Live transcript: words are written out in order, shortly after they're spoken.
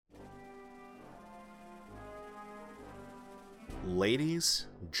Ladies,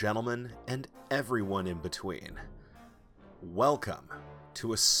 gentlemen, and everyone in between, welcome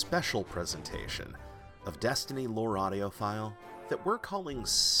to a special presentation of Destiny Lore Audiophile that we're calling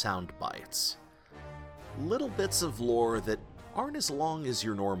Sound Bites. Little bits of lore that aren't as long as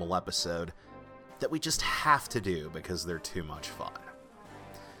your normal episode, that we just have to do because they're too much fun.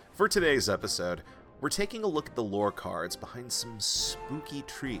 For today's episode, we're taking a look at the lore cards behind some spooky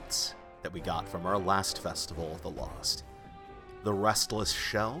treats that we got from our last Festival of the Lost. The Restless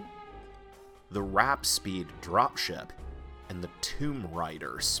Shell, the Rap Speed Dropship, and the Tomb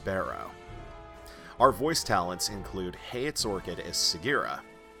Rider Sparrow. Our voice talents include Hey It's Orchid as Sagira,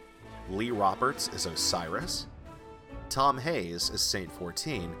 Lee Roberts as Osiris, Tom Hayes as Saint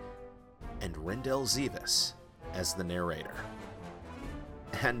 14, and Rendell Zevis as the narrator.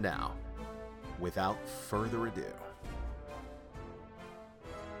 And now, without further ado,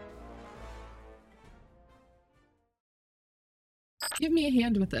 give me a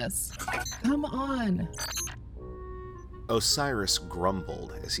hand with this. Come on. Osiris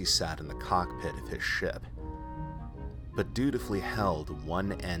grumbled as he sat in the cockpit of his ship, but dutifully held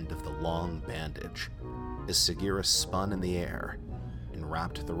one end of the long bandage as Sagira spun in the air and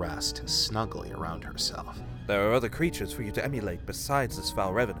wrapped the rest snugly around herself. There are other creatures for you to emulate besides this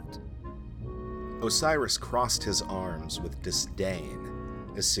foul revenant. Osiris crossed his arms with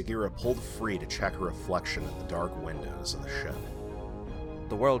disdain as Sagira pulled free to check her reflection in the dark windows of the ship.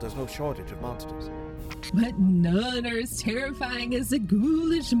 The world has no shortage of monsters. But none are as terrifying as the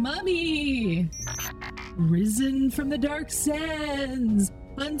ghoulish mummy. Risen from the dark sands,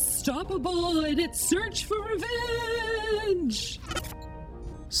 unstoppable in its search for revenge.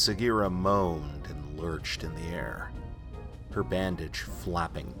 Sagira moaned and lurched in the air, her bandage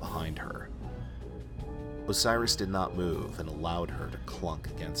flapping behind her. Osiris did not move and allowed her to clunk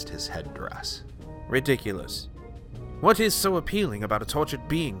against his headdress. Ridiculous. What is so appealing about a tortured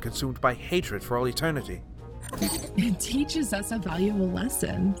being consumed by hatred for all eternity? It teaches us a valuable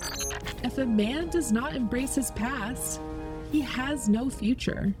lesson. If a man does not embrace his past, he has no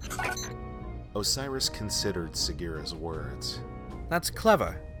future. Osiris considered Sagira's words. That's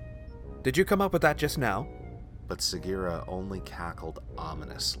clever. Did you come up with that just now? But Sagira only cackled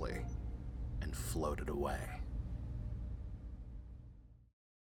ominously and floated away.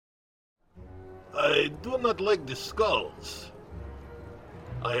 I do not like the skulls.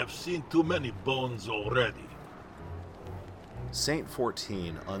 I have seen too many bones already. Saint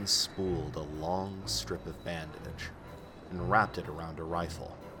 14 unspooled a long strip of bandage and wrapped it around a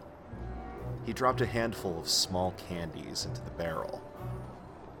rifle. He dropped a handful of small candies into the barrel,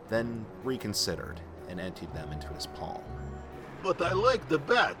 then reconsidered and emptied them into his palm. But I like the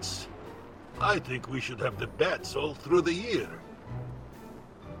bats. I think we should have the bats all through the year.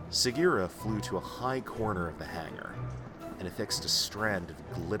 Sagira flew to a high corner of the hangar and affixed a strand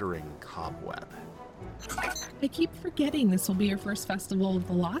of glittering cobweb. I keep forgetting this will be your first Festival of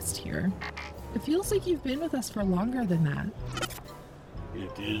the Lost here. It feels like you've been with us for longer than that.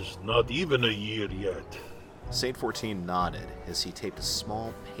 It is not even a year yet. Saint 14 nodded as he taped a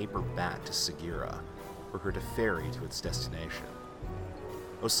small paper bat to Sagira for her to ferry to its destination.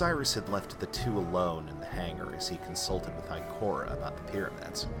 Osiris had left the two alone in the hangar as he consulted with Ikora about the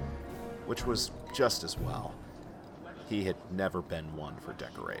pyramids, which was just as well. He had never been one for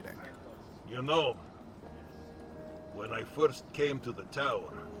decorating. You know, when I first came to the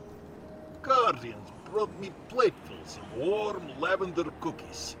tower, guardians brought me platefuls of warm lavender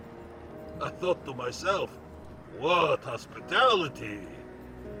cookies. I thought to myself, what hospitality!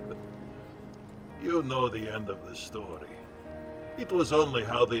 You know the end of the story. It was only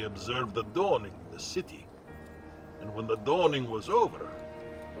how they observed the dawning in the city. And when the dawning was over,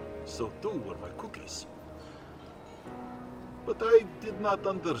 so too were my cookies. But I did not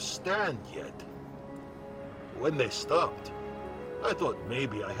understand yet. When they stopped, I thought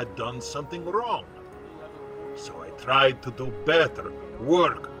maybe I had done something wrong. So I tried to do better,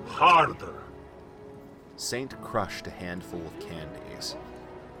 work harder. Saint crushed a handful of candies,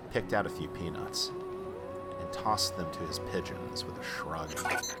 picked out a few peanuts, and tossed them to his pigeons with a shrug.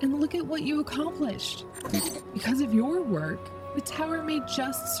 And look at what you accomplished. Because of your work, the tower may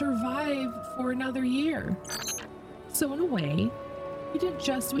just survive for another year. So in a way, you did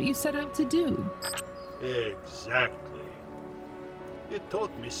just what you set out to do. Exactly. It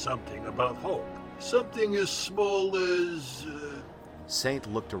taught me something about hope. Something as small as...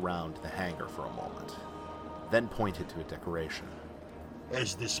 Saint looked around the hangar for a moment, then pointed to a decoration.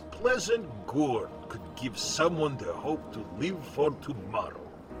 As this pleasant gourd could give someone the hope to live for tomorrow.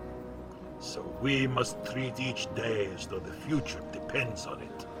 So we must treat each day as though the future depends on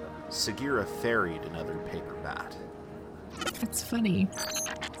it. Sagira ferried another paper bat. It's funny.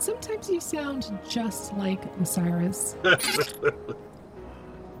 Sometimes you sound just like Osiris.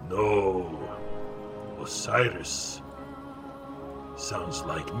 No. Osiris sounds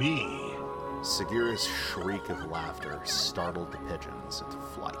like me. Sagira's shriek of laughter startled the pigeons into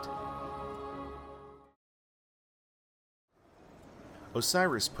flight.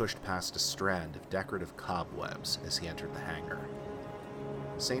 Osiris pushed past a strand of decorative cobwebs as he entered the hangar.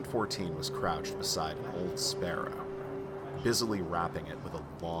 Saint 14 was crouched beside an old sparrow, busily wrapping it with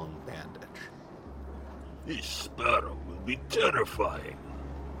a long bandage. This sparrow will be terrifying.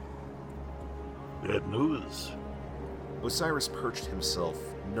 Bad news. Osiris perched himself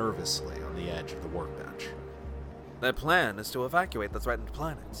nervously on the edge of the workbench. Their plan is to evacuate the threatened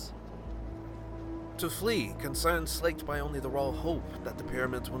planets. To flee, concerned slaked by only the raw hope that the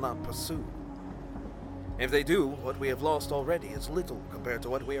pyramids will not pursue. If they do, what we have lost already is little compared to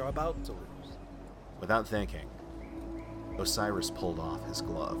what we are about to lose. Without thinking, Osiris pulled off his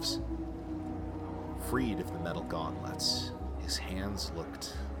gloves. Freed of the metal gauntlets, his hands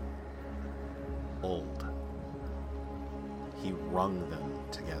looked old. He wrung them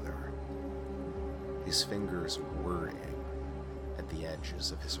together, his fingers worrying at the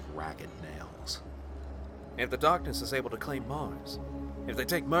edges of his ragged nails. If the darkness is able to claim Mars, if they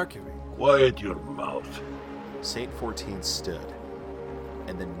take Mercury... Quiet your mouth. Saint 14 stood,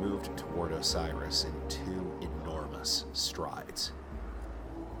 and then moved toward Osiris in 2 enormous strides.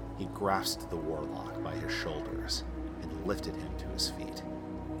 He grasped the warlock by his shoulders and lifted him to his feet.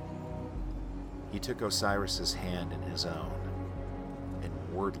 He took Osiris's hand in his own and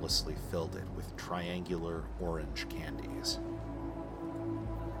wordlessly filled it with triangular orange candies.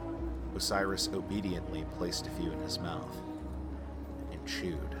 Osiris obediently placed a few in his mouth and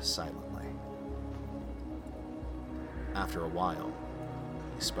chewed silently. After a while,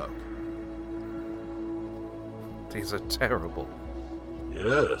 he spoke. These are terrible.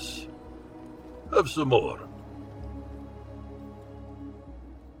 Yes. Have some more.